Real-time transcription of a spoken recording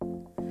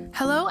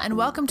Hello and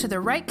welcome to the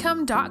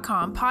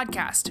Writecome.com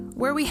podcast,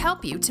 where we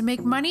help you to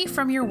make money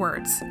from your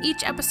words.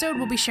 Each episode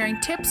will be sharing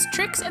tips,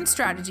 tricks, and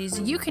strategies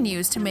you can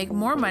use to make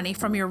more money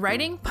from your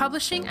writing,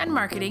 publishing, and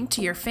marketing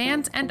to your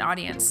fans and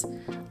audience.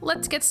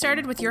 Let's get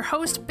started with your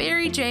host,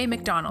 Barry J.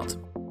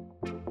 McDonald.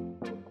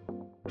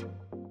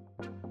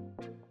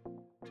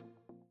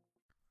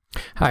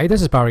 Hi,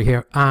 this is Barry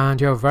here, and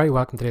you're very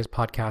welcome to today's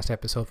podcast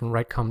episode from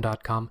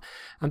Writecome.com.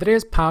 And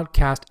today's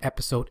podcast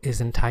episode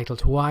is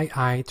entitled Why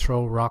I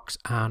Throw Rocks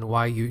and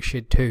Why You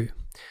Should Too.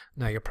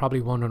 Now, you're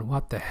probably wondering,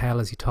 what the hell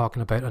is he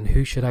talking about and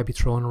who should I be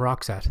throwing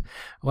rocks at?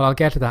 Well, I'll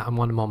get to that in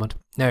one moment.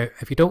 Now,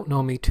 if you don't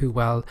know me too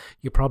well,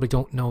 you probably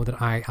don't know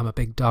that I am a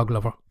big dog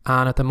lover.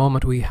 And at the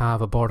moment, we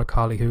have a border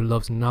collie who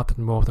loves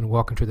nothing more than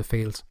walking through the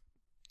fields.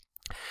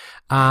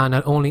 And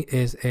not only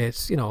is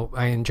it,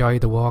 I enjoy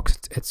the walks,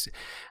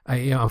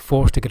 I'm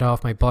forced to get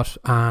off my butt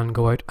and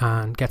go out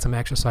and get some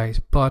exercise.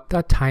 But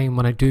that time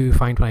when I do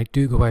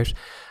go out,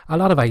 a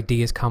lot of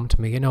ideas come to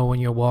me, when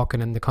you're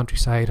walking in the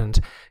countryside and,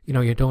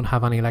 you don't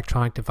have any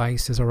electronic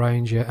devices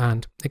around you,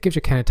 and it gives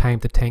you kind of time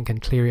to think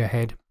and clear your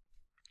head.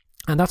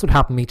 And that's what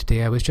happened to me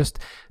today. I was just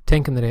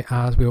thinking that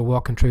as we were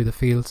walking through the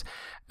fields,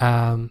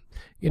 I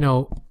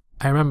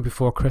remember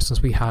before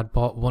Christmas we had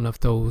bought one of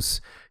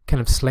those kind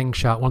of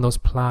slingshot, one of those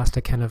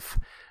plastic kind of,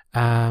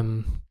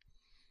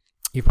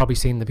 you've probably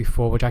seen them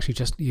before, which actually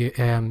just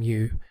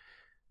you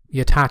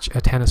attach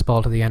a tennis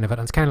ball to the end of it,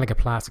 and it's kind of like a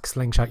plastic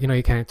slingshot.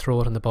 You kind of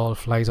throw it and the ball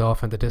flies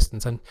off in the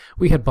distance. And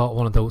we had bought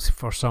one of those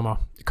for summer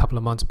a couple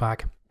of months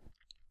back.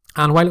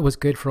 And while it was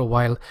good for a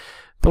while,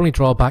 the only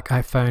drawback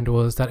I found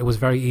was that it was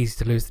very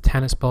easy to lose the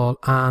tennis ball.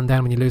 And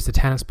then when you lose the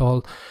tennis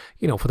ball,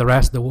 for the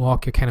rest of the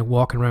walk, you're kind of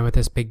walking around with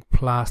this big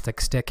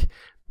plastic stick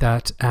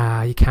that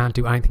you can't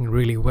do anything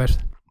really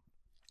with.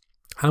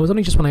 And it was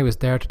only just when I was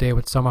there today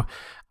with Summer,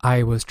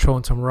 I was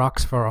throwing some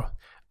rocks for her.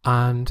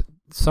 And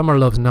Summer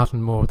loves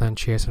nothing more than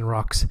chasing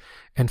rocks.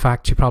 In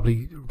fact, she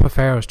probably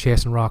prefers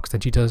chasing rocks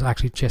than she does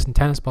actually chasing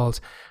tennis balls,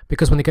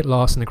 because when they get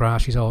lost in the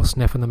grass, she's all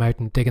sniffing them out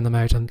and digging them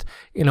out, and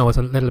it's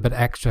a little bit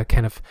extra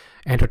kind of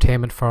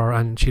entertainment for her,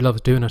 and she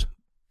loves doing it.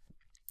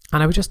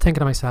 And I was just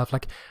thinking to myself,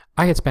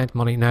 I had spent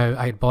money now.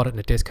 I had bought it in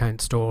a discount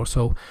store,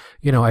 so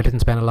I didn't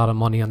spend a lot of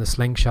money on the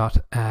slingshot,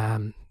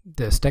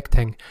 the stick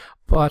thing,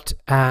 but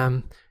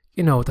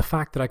the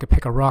fact that I could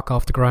pick a rock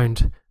off the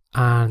ground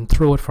and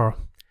throw it for her,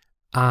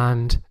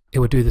 and it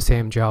would do the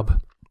same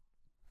job.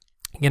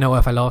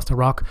 If I lost a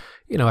rock,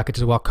 I could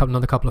just walk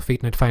another couple of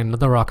feet and I'd find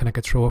another rock and I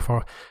could throw it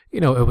for her.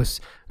 It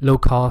was low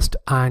cost,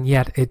 and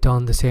yet it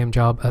done the same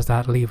job as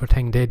that lever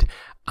thing did.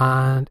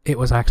 And it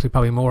was actually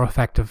probably more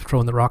effective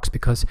throwing the rocks,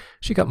 because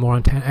she got more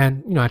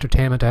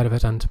entertainment out of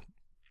it, and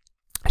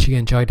she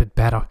enjoyed it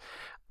better.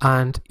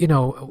 And,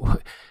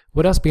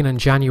 with us being in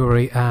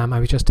January, I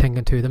was just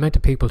thinking too, the amount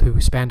of people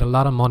who spend a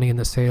lot of money in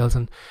the sales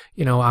and,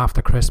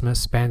 after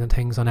Christmas, spending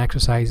things on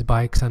exercise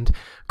bikes and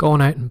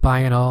going out and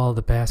buying all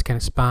the best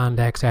kind of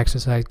spandex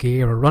exercise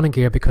gear or running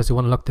gear because they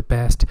want to look the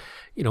best,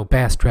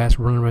 best dressed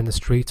running around the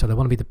streets, or they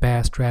want to be the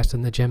best dressed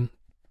in the gym.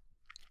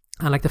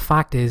 And the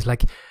fact is,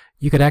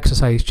 you could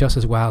exercise just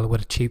as well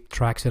with a cheap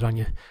tracksuit on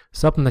you,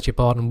 something that you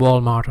bought in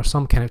Walmart or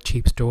some kind of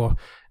cheap store,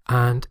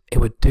 and it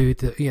would do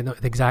the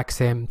exact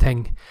same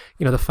thing.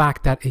 The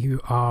fact that you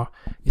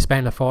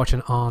spend a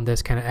fortune on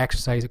this kind of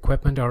exercise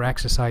equipment or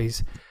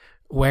exercise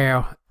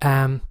wear,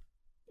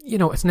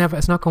 it's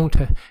not going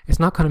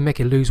to make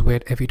you lose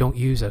weight if you don't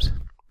use it.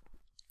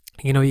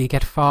 You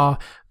get far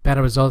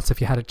better results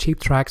if you had a cheap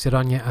tracksuit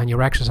on you and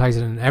you're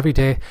exercising in every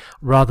day,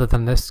 rather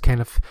than this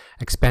kind of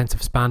expensive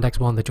spandex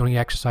one that you only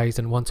exercise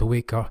in once a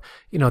week, or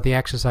the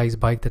exercise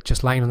bike that's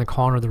just lying in the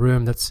corner of the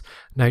room that's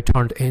now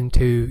turned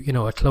into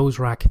a clothes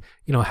rack.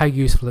 How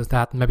useful is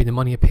that? Maybe the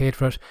money you paid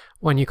for it,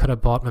 when you could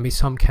have bought maybe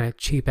some kind of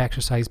cheap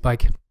exercise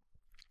bike.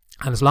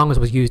 And as long as it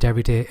was used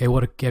every day, it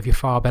would have give you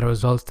far better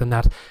results than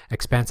that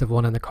expensive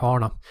one in the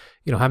corner.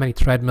 How many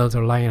treadmills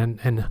are lying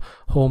in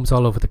homes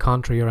all over the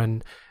country, or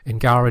in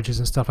garages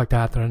and stuff like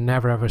that I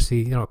never ever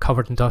see,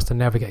 covered in dust and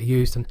never get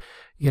used. And,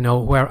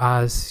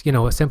 whereas,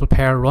 a simple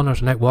pair of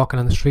runners and out walking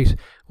on the street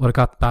would have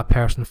got that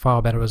person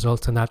far better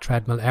results than that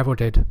treadmill ever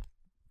did.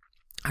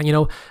 And,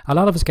 a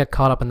lot of us get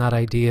caught up in that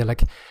idea.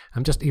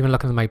 I'm just even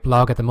looking at my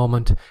blog at the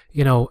moment,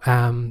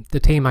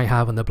 the team I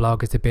have on the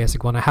blog is the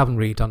basic one. I haven't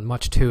really done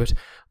much to it.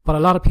 But a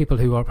lot of people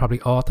who are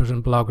probably authors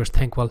and bloggers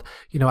think, well,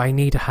 I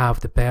need to have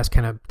the best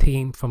kind of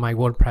theme for my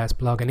WordPress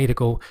blog. I need to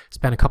go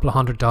spend a couple of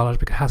 $100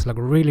 because it has to look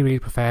really, really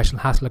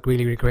professional, has to look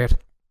really, really great.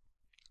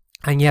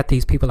 And yet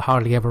these people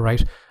hardly ever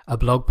write a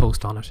blog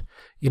post on it.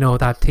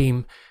 That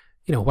theme,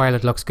 while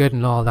it looks good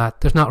and all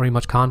that, there's not really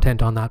much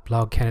content on that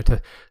blog kind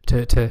of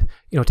to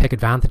take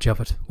advantage of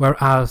it.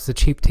 Whereas the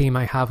cheap theme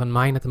I have in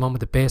mind at the moment,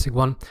 the basic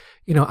one,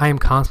 I am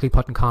constantly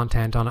putting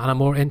content on it, and I'm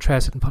more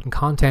interested in putting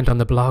content on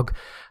the blog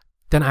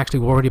than actually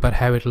worried about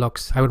how it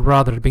looks. I would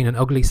rather it being an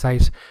ugly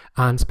site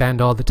and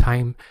spend all the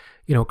time,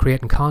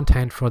 creating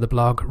content for the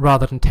blog,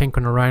 rather than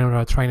tinkering around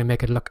or trying to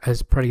make it look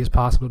as pretty as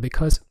possible,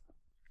 because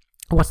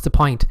what's the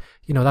point?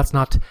 You know, that's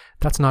not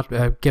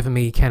giving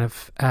me kind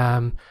of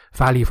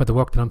value for the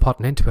work that I'm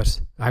putting into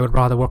it. I would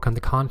rather work on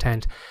the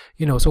content,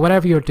 you know. So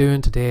whatever you're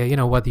doing today, you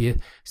know, whether you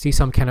see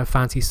some kind of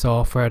fancy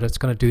software that's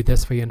going to do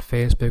this for you in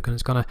Facebook and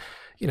it's going to,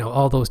 you know,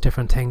 all those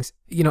different things,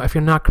 you know, if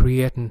you're not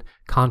creating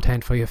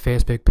content for your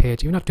Facebook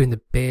page, you're not doing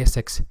the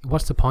basics,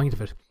 what's the point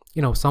of it?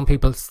 You know, some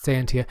people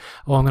saying to you,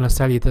 oh, I'm going to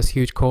sell you this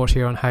huge course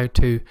here on how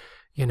to,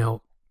 you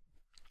know,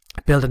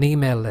 build an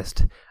email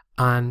list.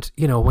 And,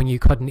 you know, when you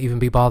couldn't even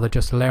be bothered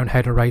just to learn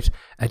how to write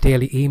a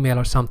daily email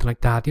or something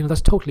like that, you know,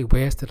 that's totally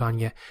wasted on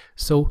you.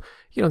 So,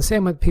 you know, the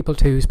same with people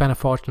too who spend a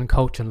fortune in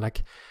coaching.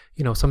 Like,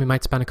 you know, somebody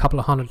might spend a couple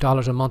of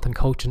 $100 a month in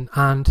coaching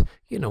and,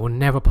 you know,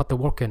 never put the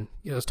work in.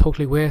 You know, it's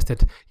totally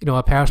wasted. You know,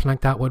 a person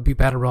like that would be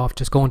better off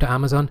just going to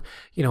Amazon,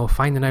 you know,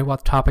 finding out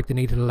what topic they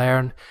needed to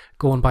learn,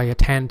 go and buy a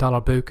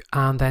 $10 book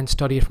and then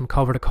study it from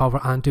cover to cover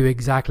and do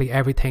exactly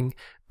everything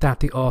that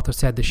the author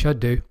said they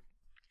should do.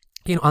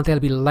 You know, and they'll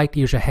be light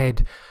years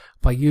ahead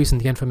by using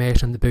the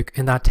information in the book,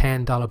 in that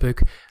 $10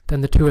 book,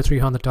 than the $200 or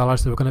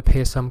 $300 they were going to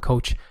pay some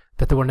coach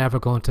that they were never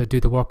going to do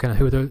the work and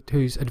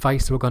whose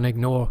advice they were going to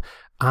ignore,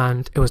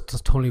 and it was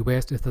just totally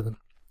wasted to them.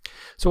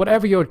 So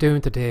whatever you're doing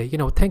today, you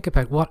know, think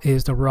about what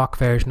is the rock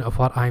version of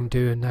what I'm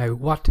doing now.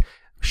 What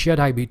should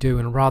I be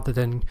doing, rather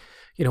than,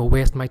 you know,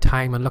 wasting my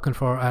time and looking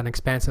for an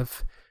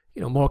expensive,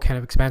 you know, more kind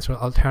of expensive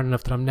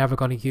alternative that I'm never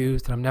going to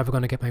use, that I'm never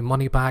going to get my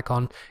money back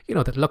on, you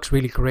know, that looks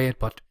really great,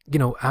 but, you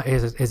know,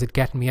 is it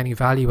getting me any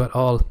value at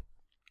all?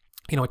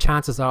 You know,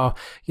 chances are,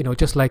 you know,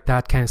 just like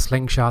that kind of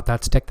slingshot,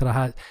 that stick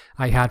that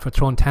I had for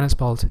throwing tennis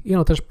balls, you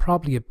know, there's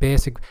probably a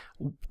basic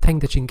thing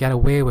that you can get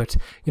away with.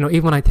 You know,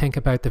 even when I think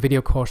about the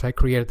video course I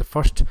created, the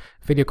first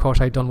video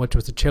course I'd done, which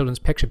was the children's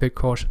picture book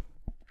course,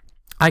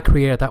 I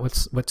created that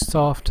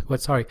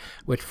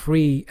with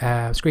free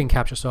screen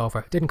capture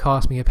software. It didn't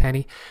cost me a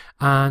penny,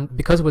 and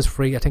because it was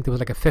free, I think there was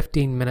like a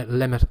 15-minute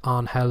limit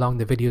on how long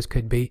the videos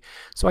could be.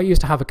 So I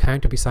used to have a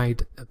counter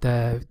beside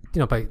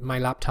by my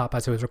laptop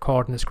as I was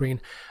recording the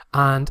screen,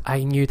 and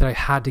I knew that I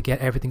had to get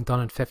everything done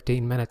in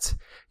 15 minutes.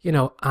 You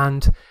know,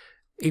 and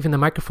even the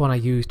microphone I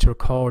used to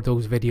record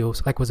those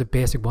videos, like, was a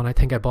basic one. I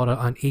think I bought it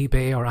on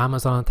eBay or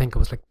Amazon. I think it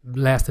was like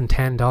less than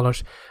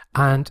 $10.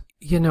 And,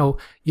 you know,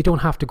 you don't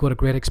have to go to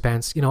great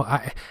expense. You know,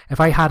 if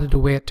I had to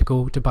wait to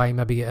go to buy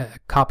maybe a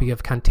copy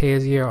of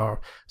Camtasia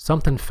or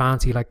something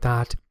fancy like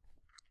that,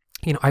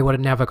 you know, I would have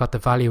never got the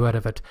value out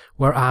of it.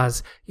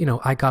 Whereas, you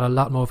know, I got a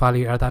lot more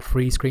value out of that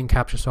free screen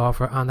capture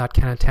software and that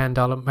kind of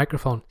 $10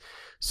 microphone.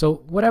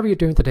 So whatever you're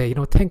doing today, you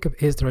know, think of,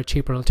 is there a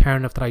cheaper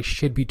alternative that I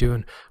should be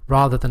doing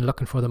rather than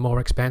looking for the more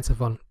expensive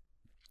one?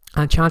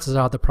 And chances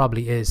are there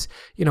probably is.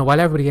 You know, while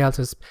everybody else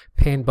is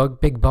paying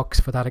big bucks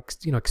for that,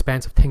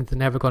 expensive thing they're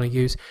never going to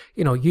use,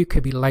 you know, you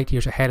could be light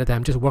years ahead of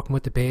them, just working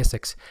with the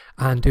basics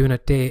and doing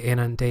it day in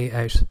and day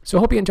out. So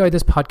I hope you enjoyed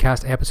this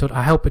podcast episode.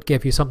 I hope it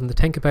gave you something to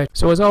think about.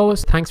 So as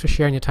always, thanks for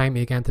sharing your time with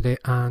me again today,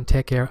 and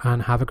take care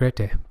and have a great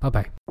day.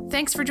 Bye-bye.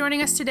 Thanks for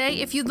joining us today.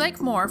 If you'd like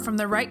more from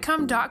the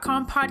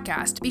rightcome.com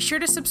podcast, be sure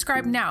to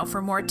subscribe now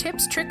for more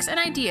tips, tricks,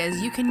 and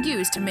ideas you can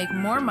use to make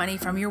more money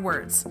from your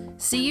words.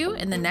 See you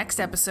in the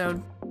next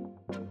episode.